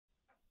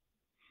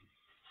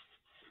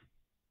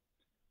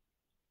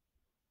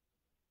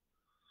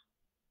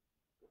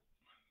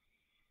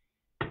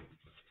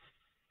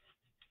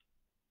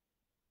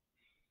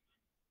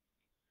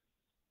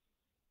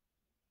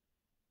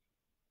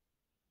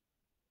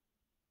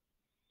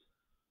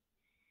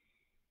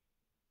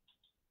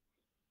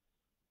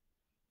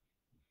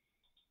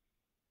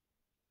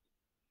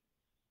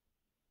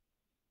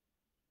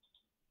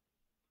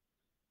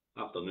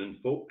Afternoon,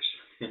 folks.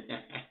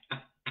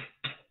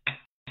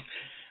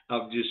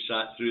 I've just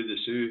sat through the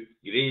Sue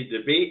Gray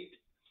debate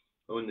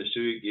on the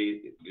Sue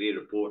Gray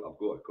report. I've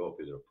got a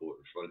copy of the report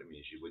in front of me,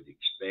 as you would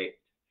expect.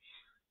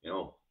 You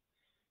know,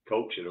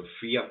 culture of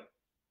fear,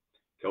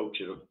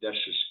 culture of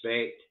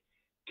disrespect,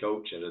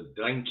 culture of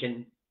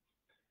drinking,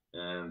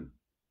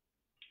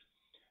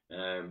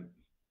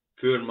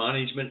 poor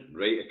management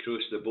right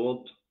across the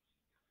board.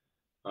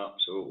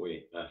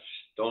 Absolutely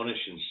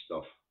astonishing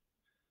stuff.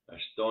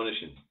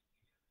 Astonishing.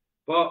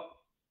 But,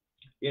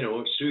 you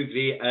know, Sue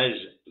Gray is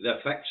the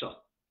fixer.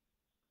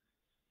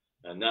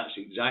 And that's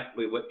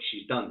exactly what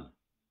she's done.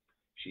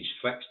 She's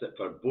fixed it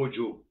for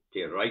Bojo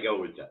to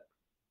wriggle with it.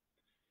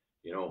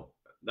 You know,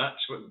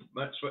 that's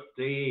what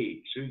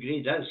Sue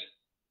Gray does.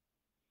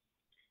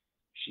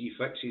 She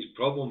fixes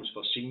problems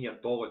for senior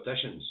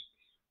politicians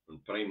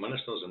and prime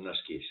ministers in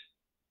this case.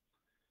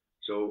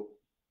 So,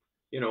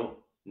 you know,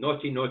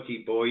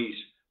 naughty boys,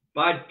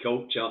 bad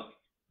culture,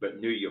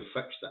 but now you've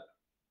fixed it.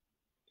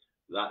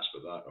 That's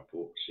what that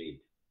report said.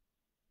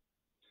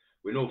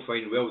 We know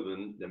fine well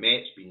the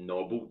Met's been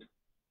nobbled.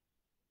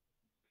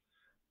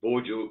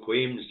 Bojo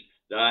claims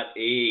that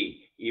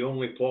he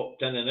only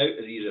popped in and out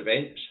of these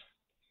events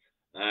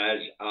as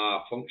a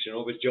function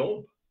of his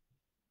job.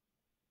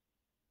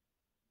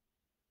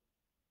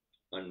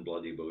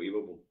 Unbloody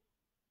believable.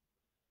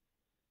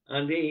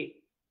 And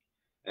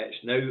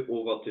it's now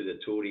over to the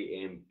Tory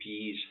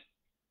MPs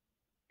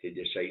to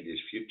decide his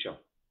future.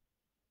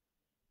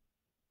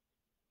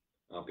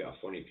 I've got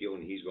a funny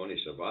feeling he's going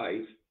to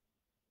survive.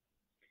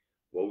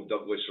 Will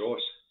Douglas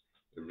Ross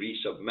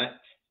resubmit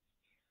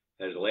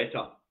his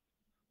letter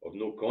of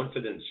no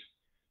confidence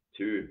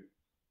to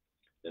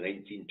the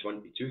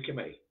 1922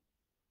 committee?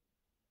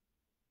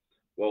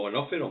 Will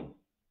enough of them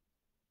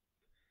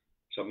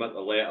submit the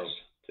letters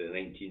to the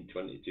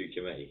 1922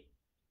 committee?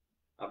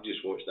 I've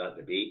just watched that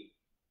debate.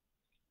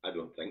 I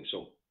don't think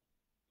so.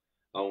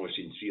 I've only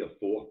seen 3 or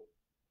 4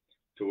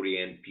 Tory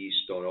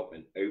MPs stand up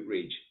in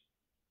outrage.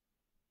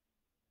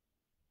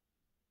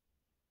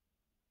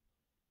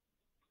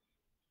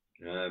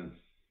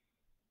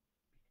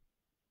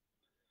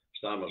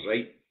 Starmer's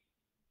right.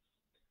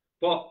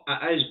 But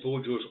it is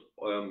Bojo's,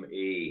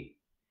 you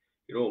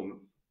know,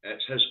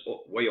 it's his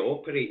way of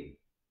operating.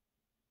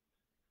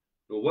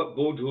 So what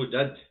Bojo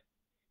did,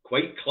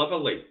 quite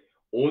cleverly,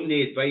 on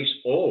the advice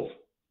of